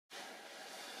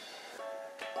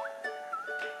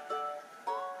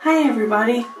Hi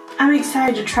everybody! I'm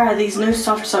excited to try these new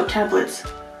SoftSoap tablets.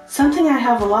 Something I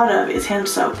have a lot of is hand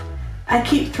soap. I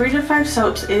keep 3 to 5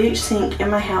 soaps at each sink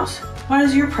in my house. What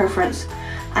is your preference?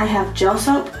 I have gel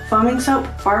soap, foaming soap,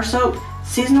 bar soap,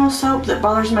 seasonal soap that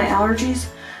bothers my allergies,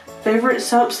 favorite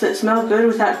soaps that smell good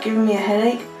without giving me a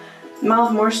headache, mild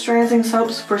moisturizing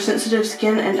soaps for sensitive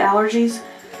skin and allergies,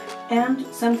 and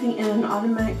something in an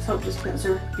automatic soap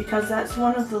dispenser because that's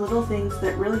one of the little things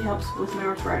that really helps with my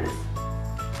arthritis.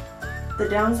 The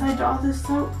downside to all this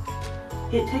soap?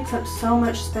 It takes up so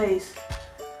much space.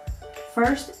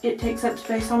 First, it takes up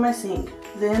space on my sink,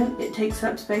 then it takes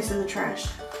up space in the trash.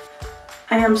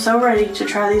 I am so ready to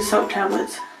try these soap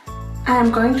tablets. I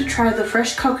am going to try the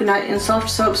fresh coconut in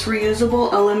SoftSoap's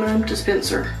reusable aluminum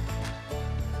dispenser.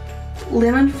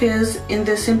 Lemon fizz in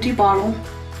this empty bottle,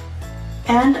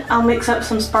 and I'll mix up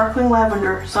some sparkling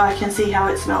lavender so I can see how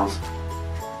it smells.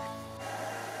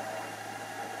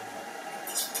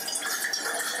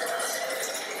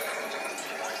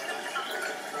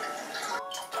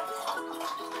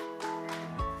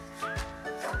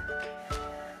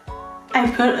 I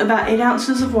put about 8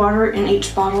 ounces of water in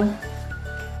each bottle.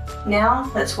 Now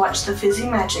let's watch the fizzy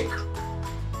magic.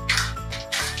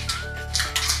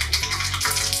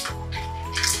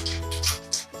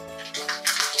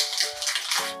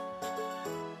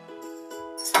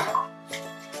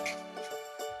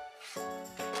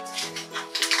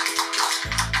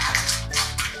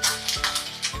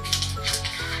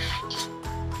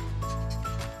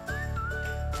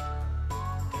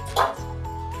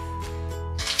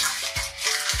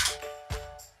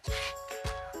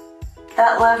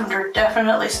 That lavender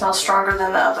definitely smells stronger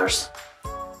than the others.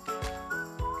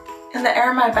 And the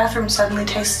air in my bathroom suddenly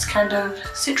tastes kind of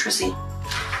citrusy.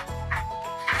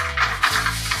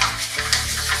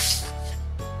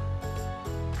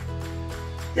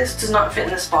 This does not fit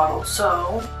in this bottle,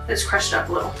 so let's crush it up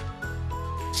a little.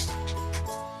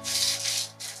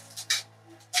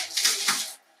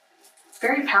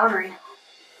 Very powdery.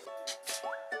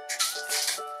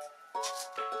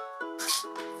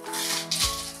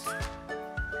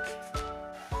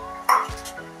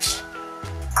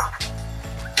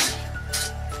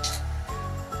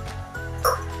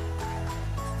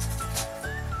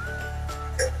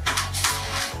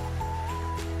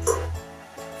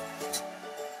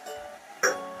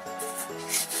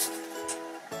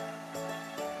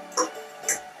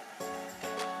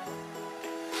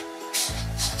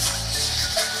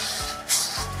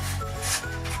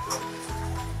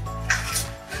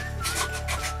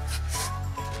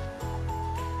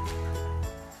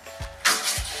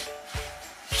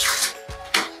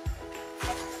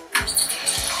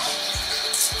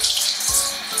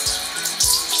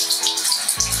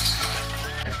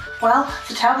 Well,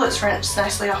 the tablets rinsed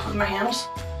nicely off of my hands.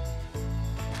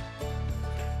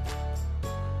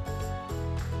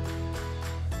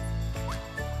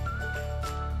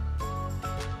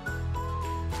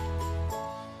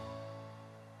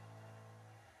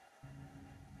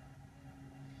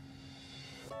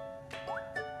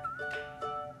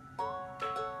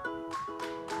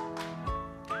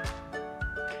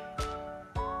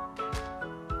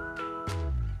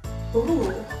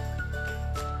 Ooh.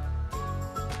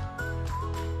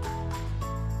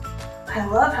 I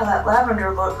love how that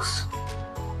lavender looks,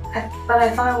 but I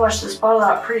thought I washed this bottle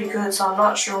out pretty good, so I'm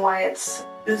not sure why it's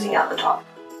oozing out the top.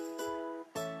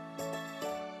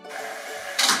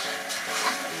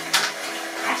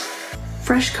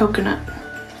 Fresh coconut.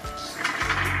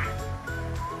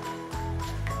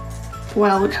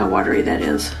 Wow, look how watery that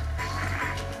is.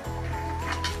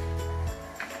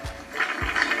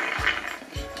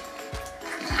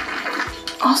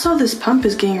 Also, this pump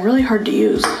is getting really hard to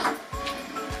use.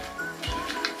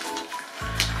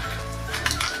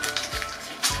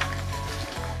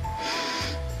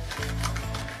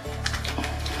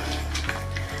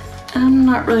 I'm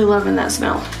not really loving that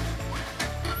smell.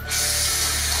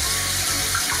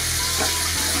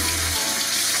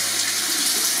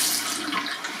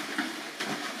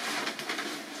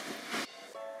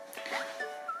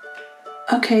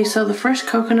 Okay, so the fresh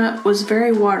coconut was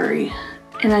very watery,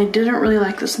 and I didn't really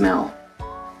like the smell.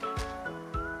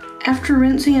 After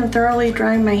rinsing and thoroughly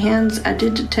drying my hands, I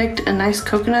did detect a nice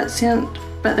coconut scent,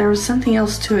 but there was something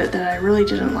else to it that I really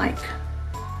didn't like.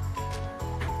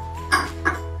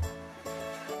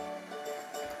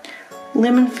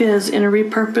 Lemon fizz in a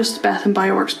repurposed Bath &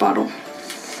 Body Works bottle.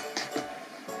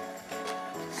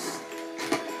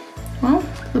 Well,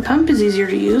 the pump is easier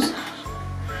to use.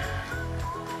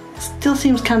 Still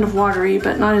seems kind of watery,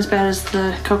 but not as bad as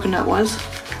the coconut was.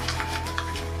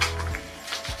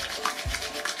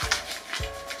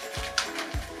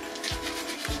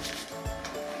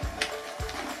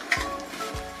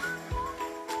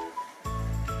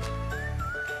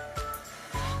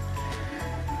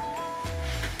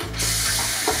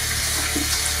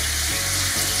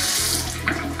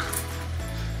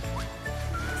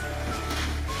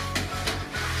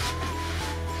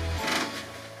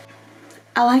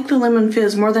 I like the lemon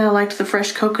fizz more than I liked the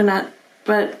fresh coconut,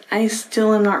 but I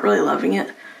still am not really loving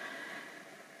it.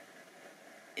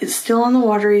 It's still on the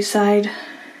watery side,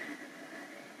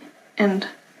 and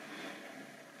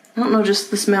I don't know, just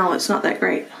the smell, it's not that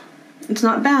great. It's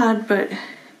not bad, but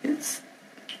it's,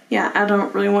 yeah, I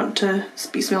don't really want to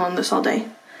be smelling this all day.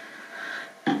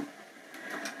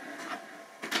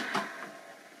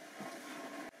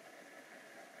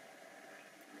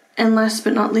 And last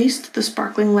but not least, the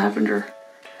sparkling lavender.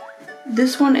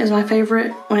 This one is my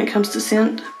favorite when it comes to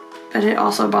scent, but it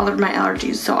also bothered my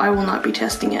allergies, so I will not be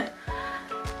testing it.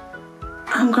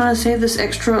 I'm gonna save this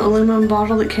extra aluminum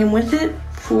bottle that came with it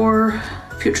for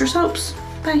future soaps.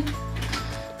 Bye.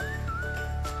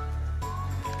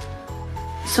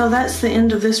 So that's the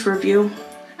end of this review.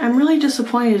 I'm really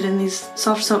disappointed in these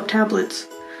soft soap tablets.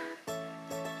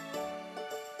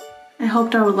 I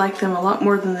hoped I would like them a lot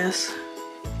more than this.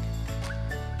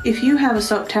 If you have a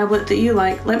soap tablet that you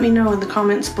like, let me know in the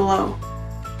comments below.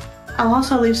 I'll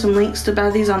also leave some links to buy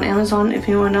these on Amazon if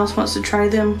anyone else wants to try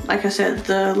them. Like I said,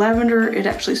 the lavender, it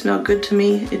actually smelled good to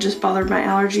me. It just bothered my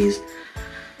allergies.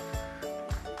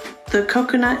 The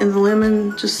coconut and the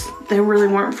lemon, they really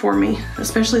weren't for me,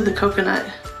 especially the coconut.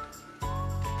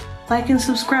 Like and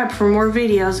subscribe for more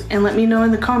videos, and let me know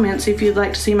in the comments if you'd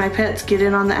like to see my pets get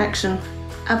in on the action.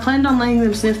 I planned on letting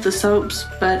them sniff the soaps,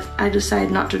 but I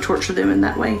decided not to torture them in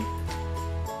that way.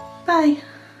 Bye!